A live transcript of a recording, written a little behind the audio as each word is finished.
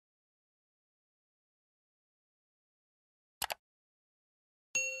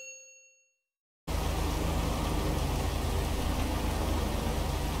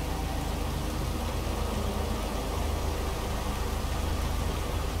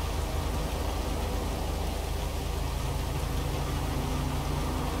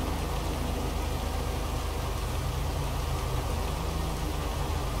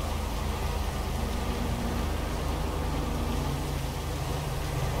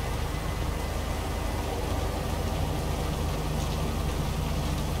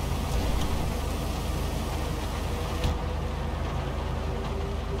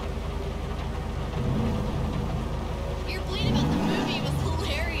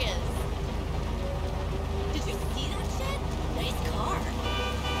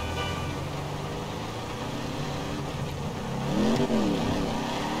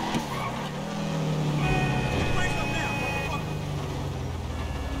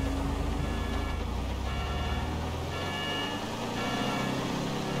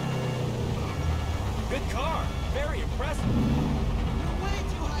impressive. You're way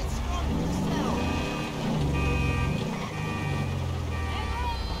too high strung for this town.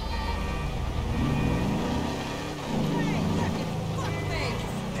 Hey, fucking fuckface!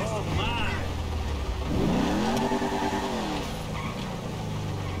 Oh my!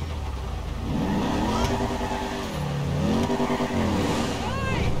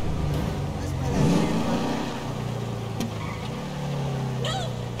 Let's play that shit. No!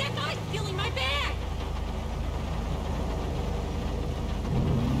 That guy's stealing my bag!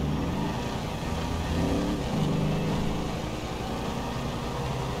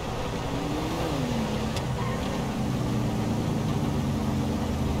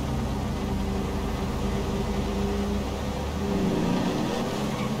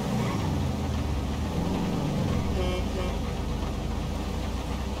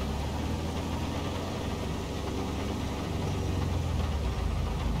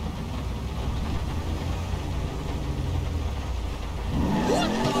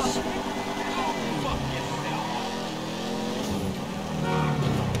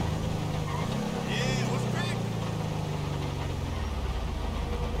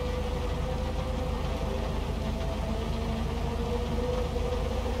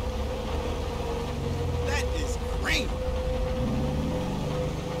 That is great.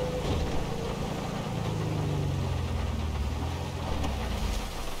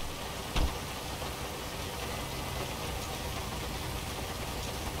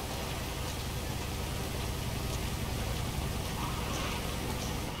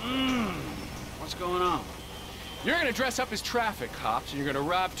 What's going on? You're gonna dress up as traffic cops, and you're gonna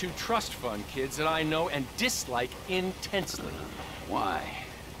rob two trust fund kids that I know and dislike intensely. Why?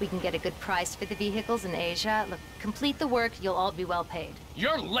 We can get a good price for the vehicles in Asia. Look, complete the work, you'll all be well paid.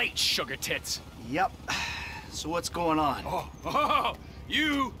 You're late, sugar tits! Yep. So what's going on? Oh,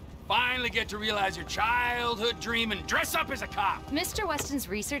 you finally get to realize your childhood dream and dress up as a cop. Mr. Weston's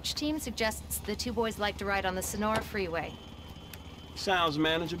research team suggests the two boys like to ride on the Sonora Freeway. Sounds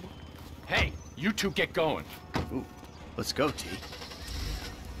manageable. Hey, you two get going. Ooh, let's go, T.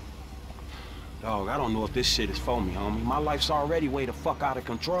 Dog, I don't know if this shit is for me, homie. My life's already way the fuck out of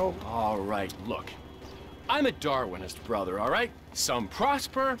control. All right, look. I'm a Darwinist, brother, all right? Some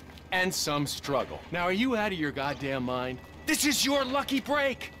prosper and some struggle. Now, are you out of your goddamn mind? This is your lucky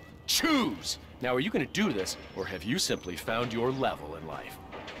break. Choose. Now, are you gonna do this, or have you simply found your level in life?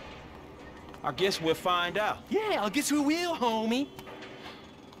 I guess we'll find out. Yeah, I guess we will, homie.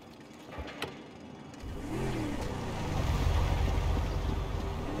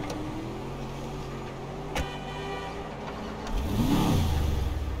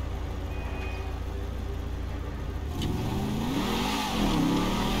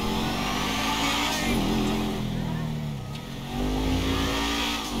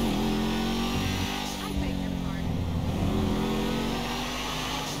 I beg your pardon.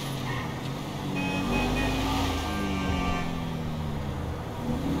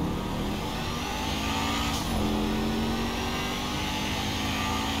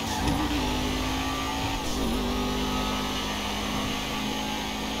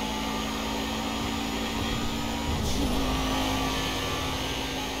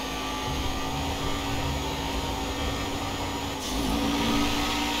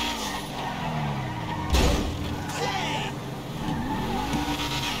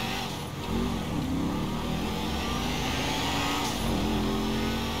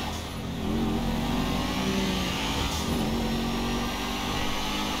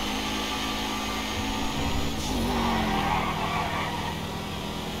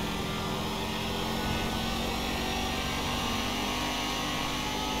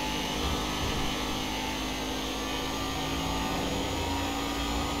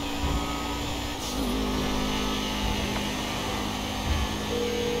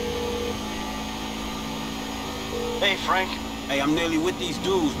 Hey, Frank. Hey, I'm nearly with these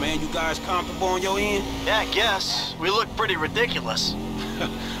dudes, man. You guys comfortable on your end? Yeah, I guess. We look pretty ridiculous. All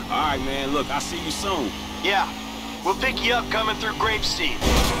right, man. Look, I'll see you soon. Yeah. We'll pick you up coming through Grapeseed.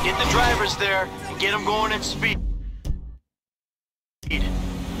 Get the drivers there and get them going at speed.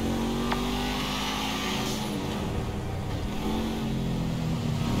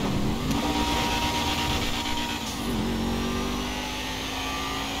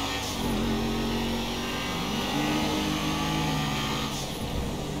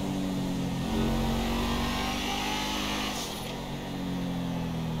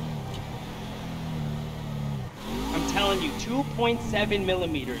 I'm telling you, 2.7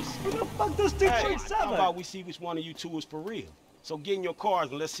 millimeters. What the fuck does 2.7? How about we see which one of you two is for real? So get in your cars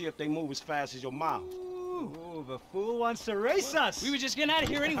and let's see if they move as fast as your mouth. Ooh, the fool wants to race us. We were just getting out of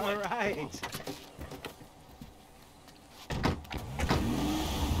here anyway. All right.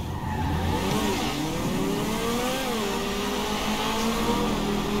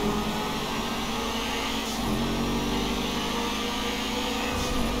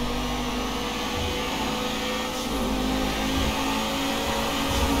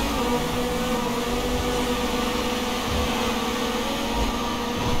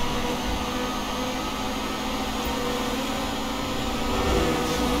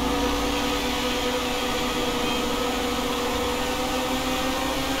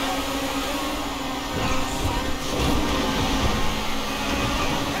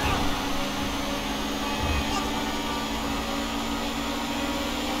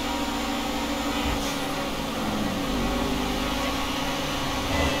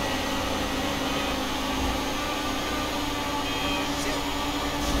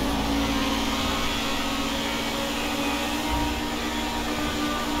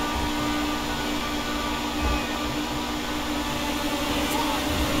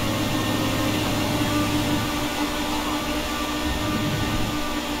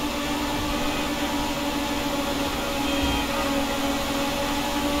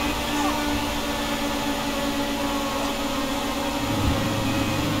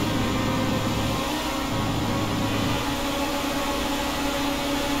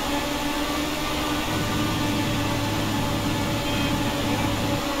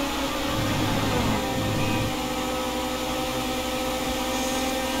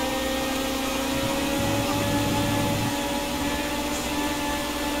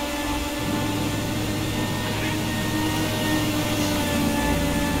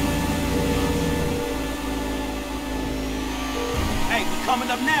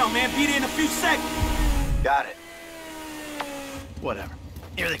 down, man. Be there in a few seconds. Got it. Whatever.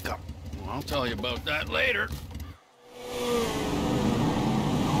 Here they come. Well, I'll tell you about that later.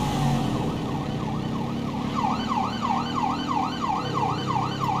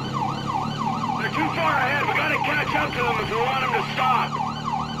 They're too far ahead. We gotta catch up to them if we want them to stop.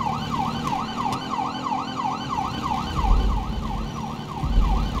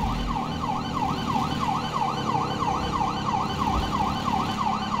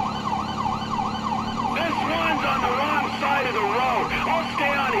 This one's on the wrong side of the road. I'll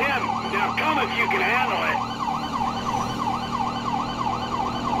stay on him. Now come if you can handle it.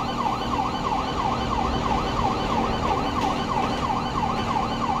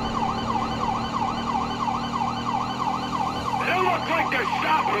 They don't look like they're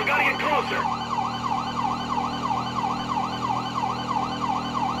stopping. We gotta get closer.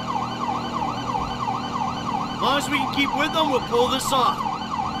 As long as we can keep with them, we'll pull this off.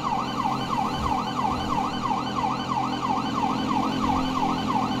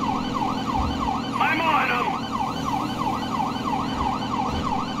 I'm on them.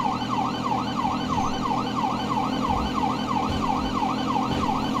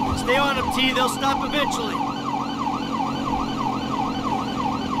 Stay on them, T. They'll stop eventually.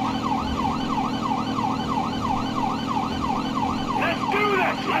 Let's do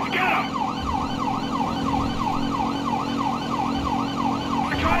this. Let's get them.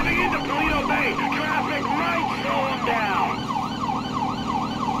 We're driving into Paleto Bay. Traffic might slow them down.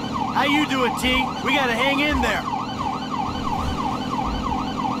 How you doing, T? We gotta hang in there.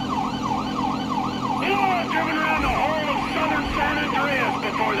 We'll have driven around the whole of southern San Andreas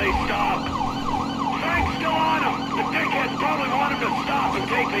before they stop. Frank's still on them. The dickheads probably want him to stop and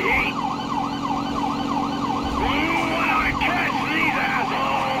take the heat. When I catch these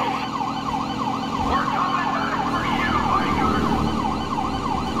assholes! We're coming back for you, bikers!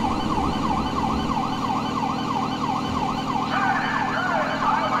 San Andreas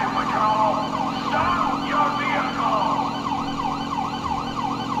Highway Patrol, stop your vehicle!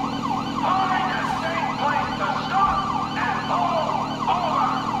 Find a safe place to stop and pull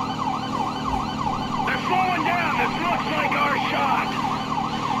over! They're slowing down. This looks like our shot.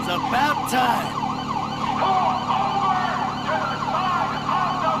 It's about time. Pull over to the side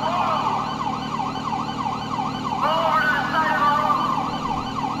of the road! Over to the side of the road!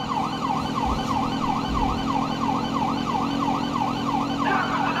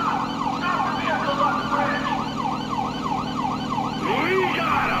 Enough is enough! Stop the vehicles on the bridge! We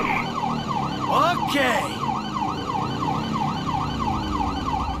got 'em! Okay.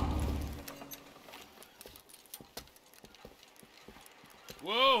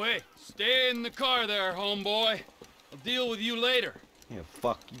 Whoa, hey, stay in the car there, homeboy. I'll deal with you later. Yeah,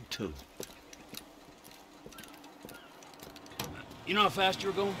 fuck you too. You know how fast you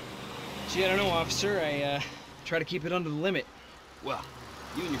were going? Gee, I don't know, officer. I try to keep it under the limit. Well,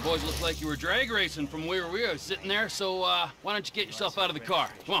 you and your boys look like you were drag racing from where we were sitting there, so why don't you get yourself out of the car?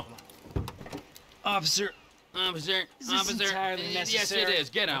 Come on. Officer, Officer, Is this officer. entirely Yes, necessary? it is.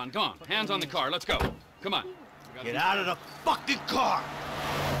 Get on. Come on. Hands on the car. Let's go. Come on. Get out of the fucking car.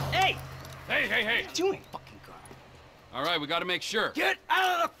 hey, Hey, hey, hey. what are you doing? Fucking car. All right, we got to make sure. Get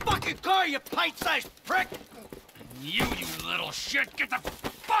out of the fucking car, you pint-sized prick! You little shit. Get the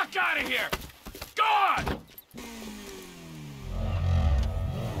fuck out of here. Go on.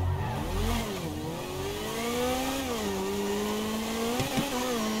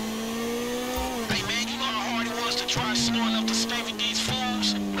 Hey man, you know how hard it was to try slowing up to stay with these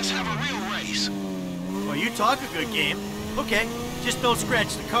fools? Let's have a real race. Well, you talk a good game. Okay, just don't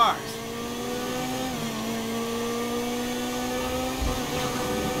scratch the cars.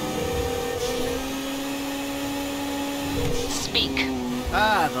 Speak.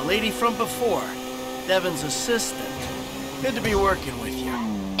 Ah, the lady from before. Devin's assistant. Good to be working with you.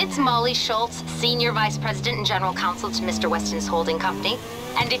 It's Molly Schultz, Senior Vice President and General Counsel to Mr. Weston's holding company.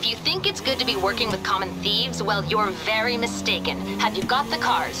 And if you think it's good to be working with common thieves, well, you're very mistaken. Have you got the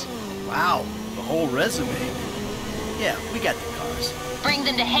cars? Wow, the whole resume. Yeah, we got the cars. Bring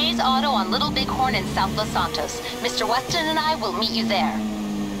them to Hayes Auto on Little Bighorn in South Los Santos. Mr. Weston and I will meet you there.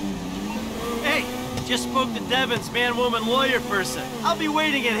 Hey, just spoke to Devin's man-woman lawyer person. I'll be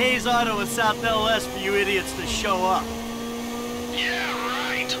waiting at Hayes Auto in South LS for you idiots to show up. Yeah,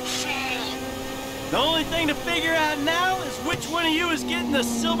 right, fool. The only thing to figure out now is which one of you is getting the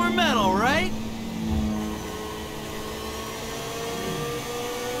silver medal, right?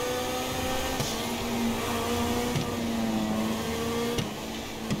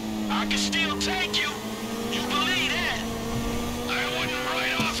 I can still take you. You believe that? I wouldn't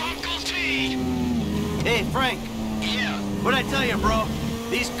write off Uncle T. Hey, Frank. Yeah. What'd I tell you, bro?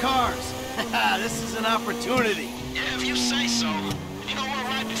 These cars. This is an opportunity. Yeah, if you say so. You know what,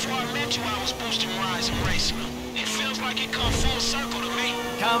 right before I met you, I was boosting rides and racing them. It feels like it come full circle to me.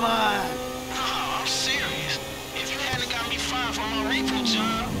 Come on. No, I'm serious. If you hadn't got me fired from my repo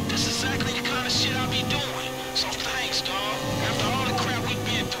job, this is exactly the kind of shit I'll be doing. So thanks, dawg. After all the crap we've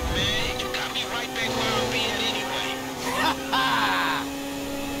been through, man, you got me right back where I'll be at anyway. Ha ha!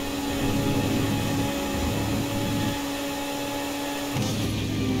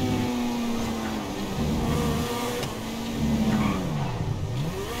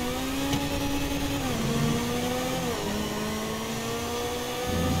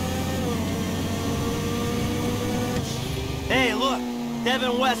 Hey, look,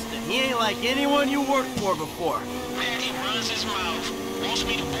 Devin Weston. He ain't like anyone you worked for before. Man, he runs his mouth, wants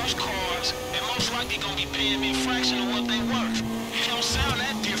me to boost cars, and most likely gonna be paying me a fraction of what they worth. He don't sound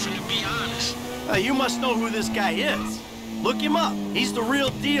that different, to be honest. You must know who this guy is. Look him up. He's the real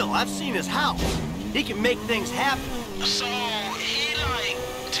deal. I've seen his house. He can make things happen. So, he like,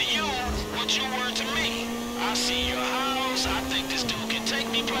 to you, what you were to me. I see your house, I think this dude can take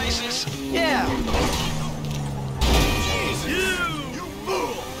me places. Yeah. You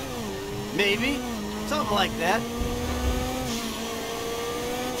fool! Maybe. Something like that.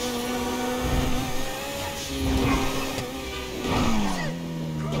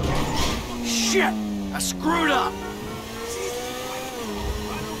 Shit! I screwed up!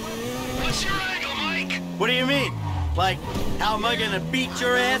 What's your angle, Mike? What do you mean? Like, how am I gonna beat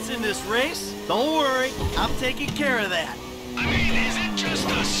your ass in this race? Don't worry, I'm taking care of that. I mean, is it just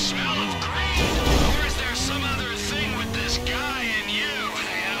the smell of greed? Or is there some other thing with this guy and you?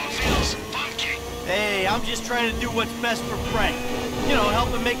 Feels funky. Hey, I'm just trying to do what's best for Frank. You know, help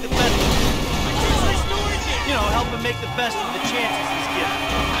him make the best. You know, help him make the best of the chances he's given.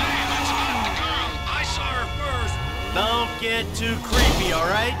 Hey, that's not the girl. I saw her first. Don't get too creepy, all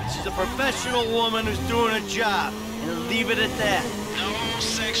right? She's a professional woman who's doing a job, and leave it at that. No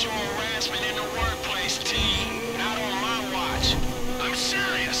sexual harassment in the workplace, T. Not on my watch. I'm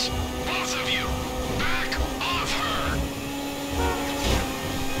serious. Both of you. Back off her.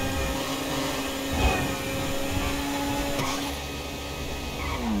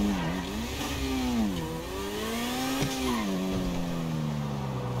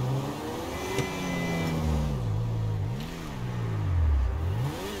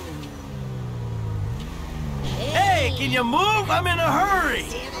 Hey, can you move? I'm in a hurry.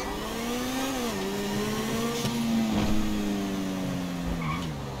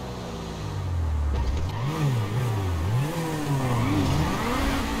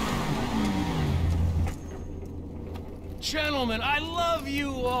 Gentlemen, I love you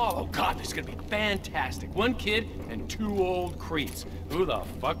all. Oh, God, this is gonna be fantastic. One kid and two old creeps. Who the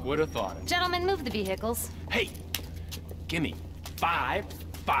fuck would have thought it? Gentlemen, move the vehicles. Hey, gimme 5,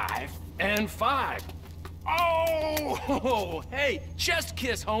 5, and 5. Oh, hey, chest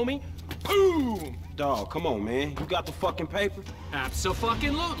kiss, homie. Boom! Dawg, come on, man. You got the fucking paper?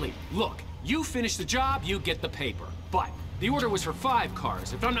 Abso-fucking-lutely. Look, you finish the job, you get the paper. But the order was for 5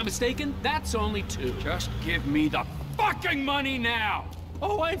 cars. If I'm not mistaken, that's only 2. Just give me the fucking money now!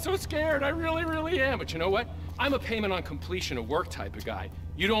 Oh, I'm so scared. I really, really am. But you know what? I'm a payment on completion of work type of guy.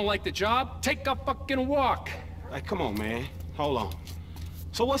 You don't like the job? Take a fucking walk. Hey, come on, man. Hold on.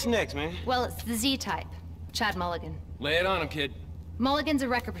 So what's next, man? Well, it's the Z-type. Chad Mulligan. Lay it on him, kid. Mulligan's a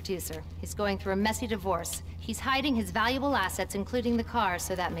record producer. He's going through a messy divorce. He's hiding his valuable assets, including the car,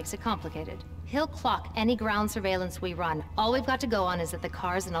 so that makes it complicated. He'll clock any ground surveillance we run. All we've got to go on is that the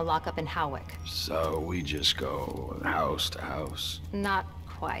car's in a lockup in Howick. So we just go house to house? Not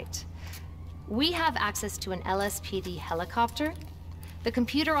quite. We have access to an LSPD helicopter. The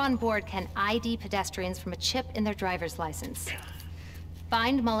computer on board can ID pedestrians from a chip in their driver's license.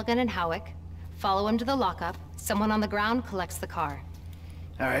 Find Mulligan in Howick, follow him to the lockup, someone on the ground collects the car.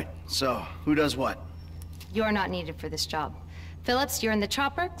 All right, so who does what? You're not needed for this job. Phillips, you're in the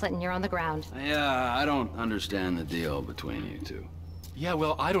chopper. Clinton, you're on the ground. Yeah, I don't understand the deal between you two. Yeah,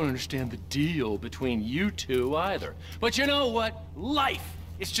 well, I don't understand the deal between you two either. But you know what? Life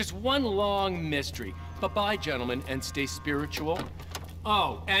is just one long mystery. Bye-bye, gentlemen, and stay spiritual.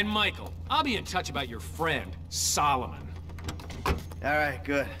 Oh, and Michael, I'll be in touch about your friend, Solomon. All right,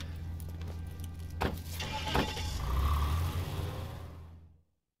 good.